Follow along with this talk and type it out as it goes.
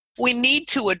We need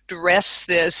to address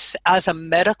this as a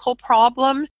medical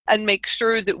problem and make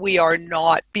sure that we are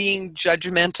not being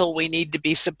judgmental. We need to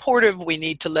be supportive. We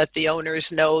need to let the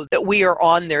owners know that we are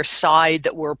on their side,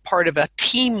 that we're part of a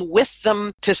team with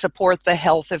them to support the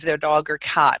health of their dog or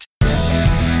cat.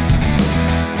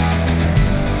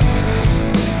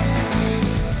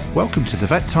 Welcome to the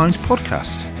Vet Times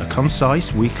podcast, a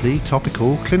concise, weekly,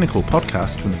 topical, clinical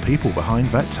podcast from the people behind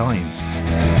Vet Times.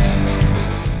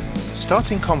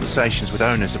 Starting conversations with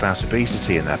owners about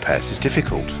obesity in their pets is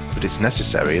difficult, but it's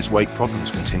necessary as weight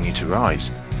problems continue to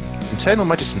rise. Internal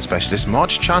medicine specialist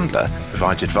Marge Chandler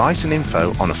provides advice and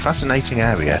info on a fascinating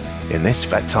area in this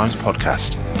Vet Times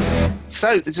podcast.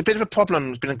 So, there's a bit of a problem,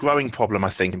 it's been a growing problem, I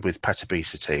think, with pet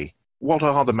obesity. What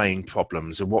are the main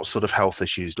problems and what sort of health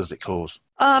issues does it cause?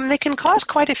 They can cause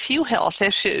quite a few health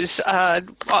issues.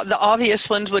 The obvious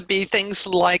ones would be things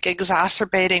like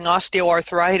exacerbating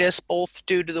osteoarthritis, both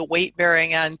due to the weight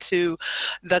bearing and to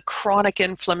the chronic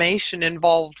inflammation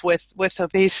involved with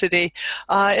obesity.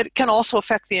 It can also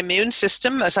affect the immune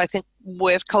system, as I think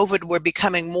with COVID, we're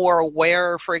becoming more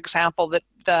aware, for example,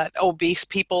 that obese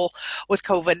people with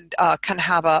COVID can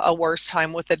have a worse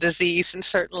time with the disease, and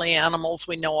certainly animals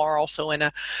we know are also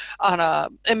on a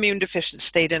immune deficient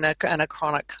state and a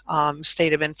chronic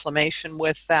state of inflammation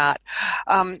with that.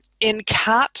 In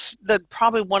cats,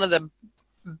 probably one of the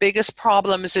biggest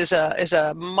problems is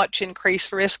a much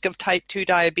increased risk of type 2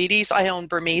 diabetes. I own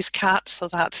Burmese cats, so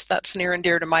that's near and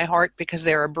dear to my heart because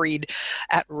they're a breed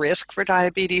at risk for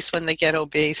diabetes when they get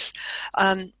obese.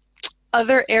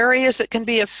 Other areas that can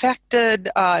be affected,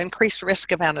 increased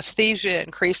risk of anesthesia,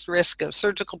 increased risk of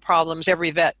surgical problems.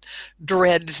 Every vet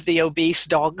dreads the obese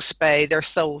dog spay. They're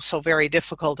so very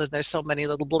difficult, and there's so many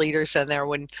little bleeders in there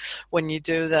when you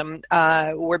do them.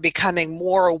 We're becoming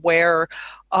more aware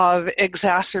of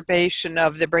exacerbation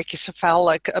of the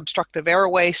brachycephalic obstructive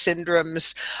airway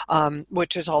syndromes,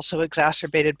 which is also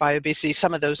exacerbated by obesity.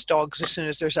 Some of those dogs, as soon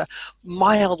as there's a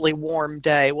mildly warm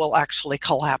day, will actually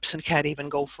collapse and can't even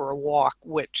go for a walk,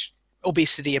 which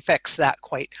obesity affects that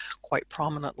quite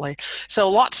prominently. So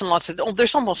lots and lots of,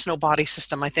 there's almost no body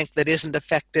system, I think, that isn't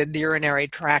affected. The urinary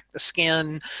tract, the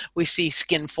skin, we see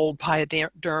skin fold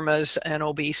pyodermas in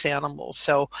obese animals.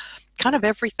 So kind of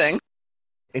everything.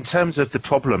 In terms of the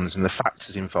problems and the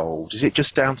factors involved, is it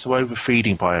just down to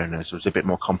overfeeding by owners, or is it a bit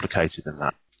more complicated than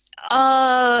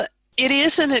that? It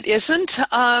is and it isn't.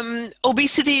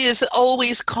 Obesity is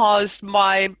always caused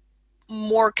by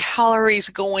more calories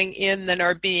going in than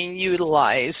are being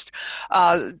utilized.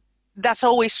 That's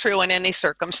always true in any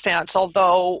circumstance,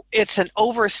 although it's an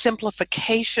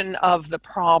oversimplification of the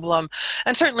problem.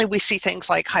 And certainly we see things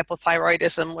like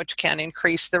hypothyroidism, which can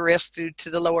increase the risk due to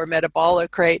the lower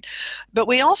metabolic rate. But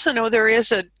we also know there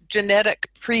is a genetic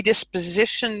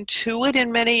predisposition to it in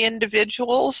many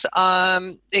individuals.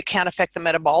 It can affect the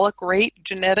metabolic rate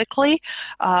genetically.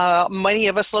 Many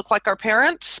of us look like our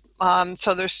parents,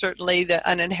 so there's certainly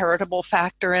an inheritable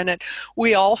factor in it.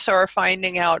 We also are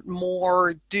finding out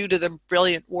more due to the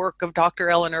brilliant work of Dr.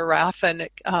 Eleanor Raffin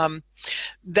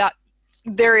that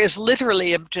there is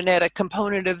literally a genetic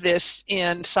component of this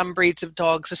in some breeds of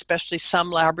dogs, especially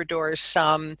some Labradors,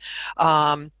 some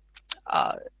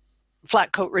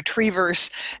flat coat retrievers,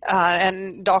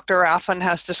 and Dr. Raffin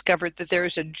has discovered that there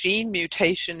is a gene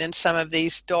mutation in some of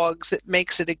these dogs that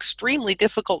makes it extremely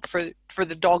difficult for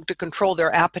the dog to control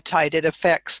their appetite. It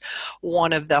affects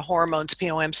one of the hormones,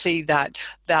 POMC, that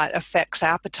affects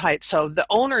appetite. So the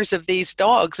owners of these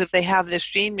dogs, if they have this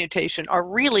gene mutation, are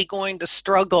really going to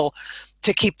struggle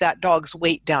to keep that dog's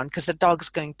weight down because the dog's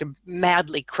going to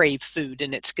madly crave food,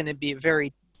 and it's going to be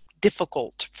very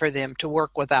difficult for them to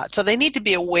work with that. So they need to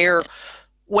be aware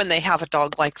when they have a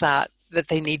dog like that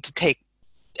they need to take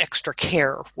extra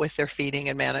care with their feeding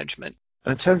and management.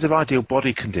 And in terms of ideal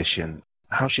body condition,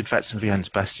 how should vets and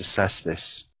VNs best assess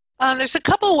this? There's a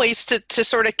couple of ways to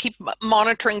sort of keep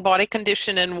monitoring body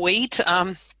condition and weight.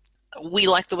 We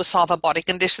like the WSAVA body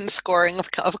condition scoring,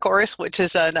 of course, which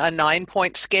is a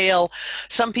 9-point scale.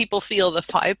 Some people feel the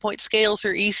 5-point scales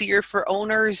are easier for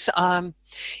owners.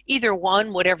 Either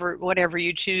one, whatever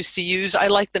you choose to use. I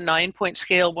like the 9-point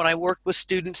scale. When I worked with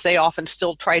students, they often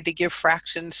still tried to give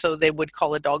fractions, so they would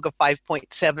call a dog a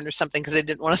 5.7 or something because they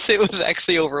didn't want to say it was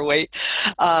actually overweight.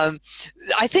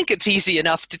 I think it's easy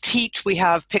enough to teach. We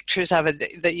have pictures of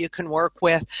it that you can work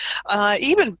with.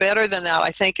 Even better than that,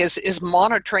 I think, is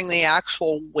monitoring the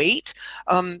actual weight.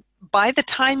 By the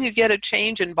time you get a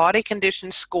change in body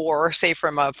condition score, say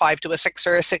from a 5 to a 6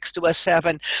 or a 6 to a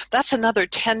 7, that's another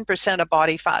 10% of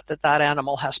body fat that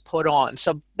animal has put on.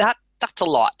 So that's a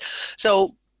lot.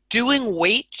 So Doing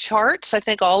weight charts, I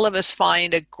think all of us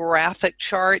find a graphic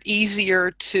chart easier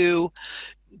to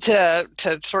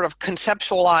sort of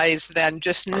conceptualize than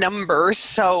just numbers.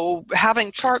 So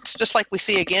having charts, just like we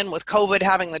see again with COVID,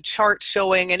 having the charts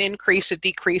showing an increase, a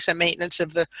decrease, a maintenance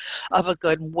of a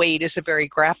good weight is a very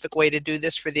graphic way to do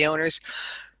this for the owners.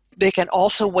 They can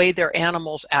also weigh their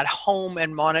animals at home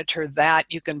and monitor that.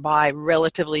 You can buy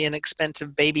relatively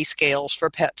inexpensive baby scales for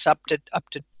pets up to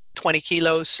 20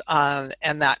 kilos,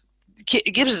 and that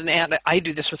gives I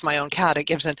do this with my own cat. It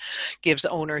gives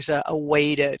owners a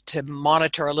way to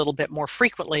monitor a little bit more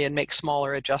frequently and make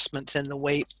smaller adjustments in the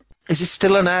weight. Is this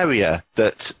still an area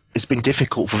that has been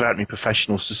difficult for veterinary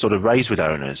professionals to sort of raise with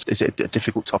owners? Is it a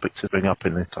difficult topic to bring up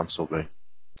in the consult room?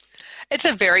 It's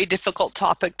a very difficult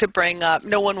topic to bring up.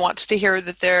 No one wants to hear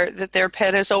that their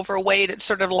pet is overweight. It's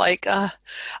sort of like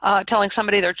telling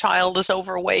somebody their child is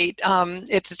overweight.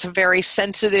 It's a very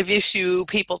sensitive issue.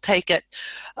 People take it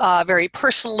very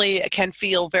personally. It can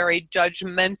feel very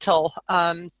judgmental.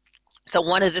 So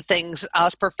one of the things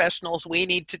as professionals we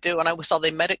need to do, and I saw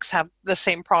the medics have the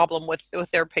same problem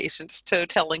with their patients too,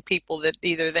 telling people that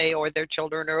either they or their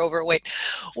children are overweight.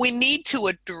 We need to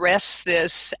address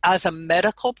this as a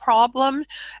medical problem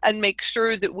and make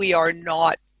sure that we are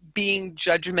not being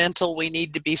judgmental. We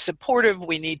need to be supportive.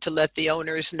 We need to let the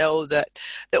owners know that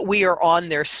we are on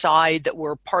their side, that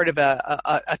we're part of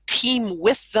a team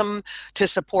with them to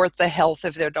support the health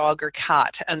of their dog or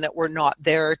cat, and that we're not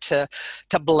there to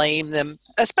blame them,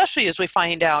 especially as we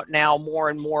find out now more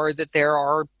and more that there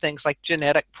are things like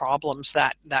genetic problems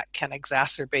that can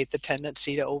exacerbate the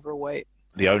tendency to overweight.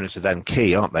 The owners are then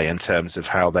key, aren't they, in terms of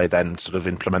how they then sort of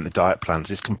implement the diet plans?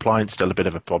 Is compliance still a bit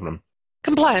of a problem?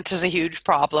 Compliance is a huge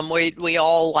problem. We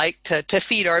all like to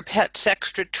feed our pets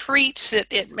extra treats.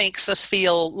 It makes us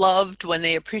feel loved when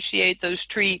they appreciate those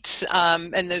treats.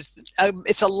 And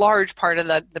it's a large part of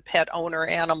the pet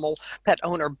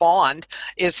owner bond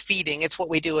is feeding. It's what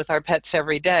we do with our pets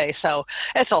every day. So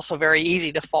it's also very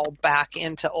easy to fall back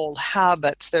into old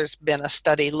habits. There's been a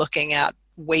study looking at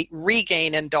weight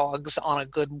regain in dogs on a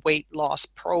good weight loss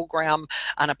program,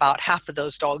 and about half of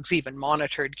those dogs even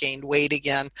monitored gained weight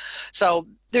again. So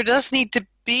there does need to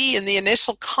be, in the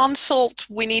initial consult,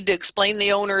 we need to explain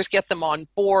the owners, get them on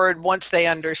board once they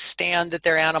understand that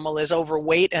their animal is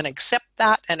overweight and accept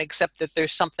that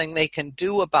there's something they can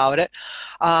do about it.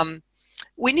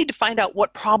 We need to find out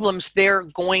what problems they're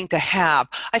going to have.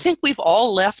 I think we've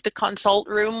all left a consult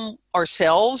room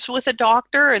ourselves with a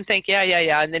doctor and think,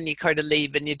 yeah, and then you kind of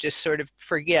leave and you just sort of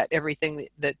forget everything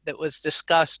that was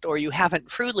discussed, or you haven't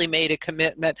truly made a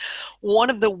commitment. One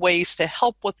of the ways to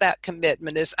help with that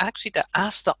commitment is actually to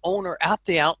ask the owner at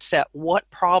the outset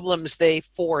what problems they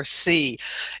foresee.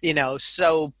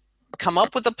 So come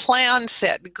up with a plan,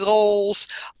 set goals,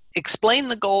 explain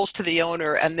the goals to the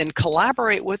owner, and then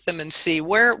collaborate with them and see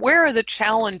where are the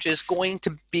challenges going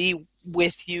to be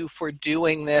with you for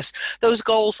doing this. Those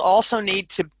goals also need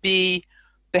to be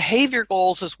behavior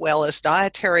goals as well as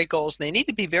dietary goals. They need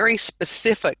to be very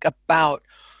specific about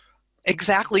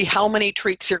exactly how many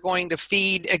treats you're going to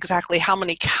feed, exactly how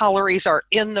many calories are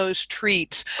in those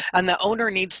treats, and the owner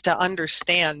needs to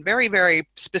understand very, very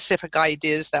specific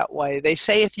ideas that way. They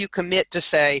say if you commit to,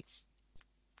 say,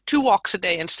 2 walks a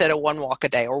day instead of 1 walk a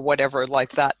day or whatever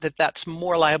like that's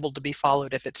more liable to be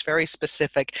followed if it's very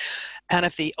specific. And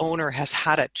if the owner has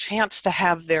had a chance to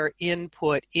have their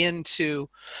input into,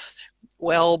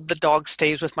 well, the dog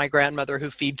stays with my grandmother who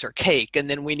feeds her cake, and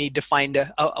then we need to find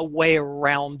a way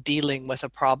around dealing with a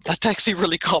problem. That's actually a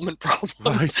really common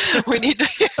problem. Right. We need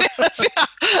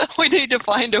to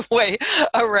find a way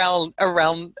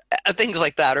around things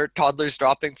like that, or toddlers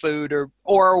dropping food,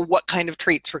 or what kind of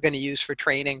treats we're going to use for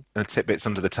training. And tidbits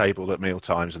under the table at meal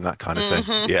times and that kind of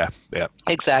thing. Yeah.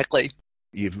 Exactly.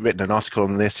 You've written an article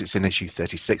on this. It's in issue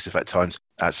 36 of Vet Times.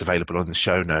 It's available on the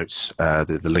show notes,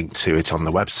 the link to it on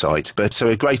the website. But so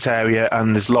a great area,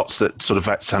 and there's lots that sort of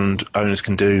vets and owners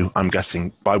can do, I'm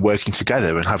guessing, by working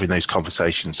together and having those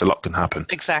conversations. A lot can happen.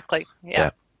 Exactly.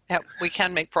 Yeah, we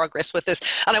can make progress with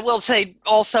this. And I will say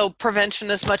also, prevention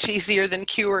is much easier than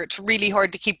cure. It's really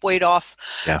hard to keep weight off.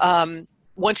 Yeah.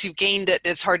 Once you've gained it,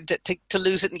 it's hard to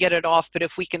lose it and get it off. But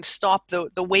if we can stop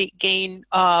the weight gain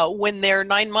when they're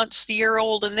 9 months, a year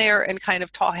old, and kind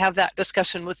of have that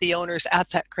discussion with the owners at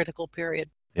that critical period.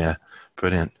 Yeah,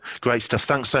 brilliant. Great stuff.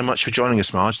 Thanks so much for joining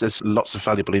us, Marge. There's lots of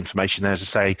valuable information there. As I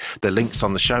say, the link's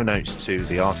on the show notes to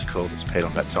the article that's appeared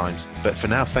on Vet Times. But for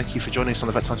now, thank you for joining us on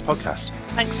the Vet Times podcast.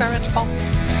 Thanks very much, Paul.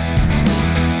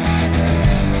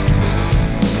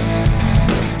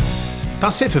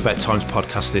 That's it for Vet Times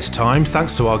podcast this time.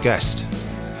 Thanks to our guest.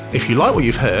 If you like what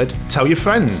you've heard, tell your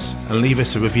friends and leave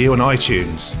us a review on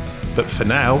iTunes. But for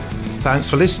now, thanks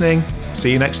for listening.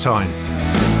 See you next time.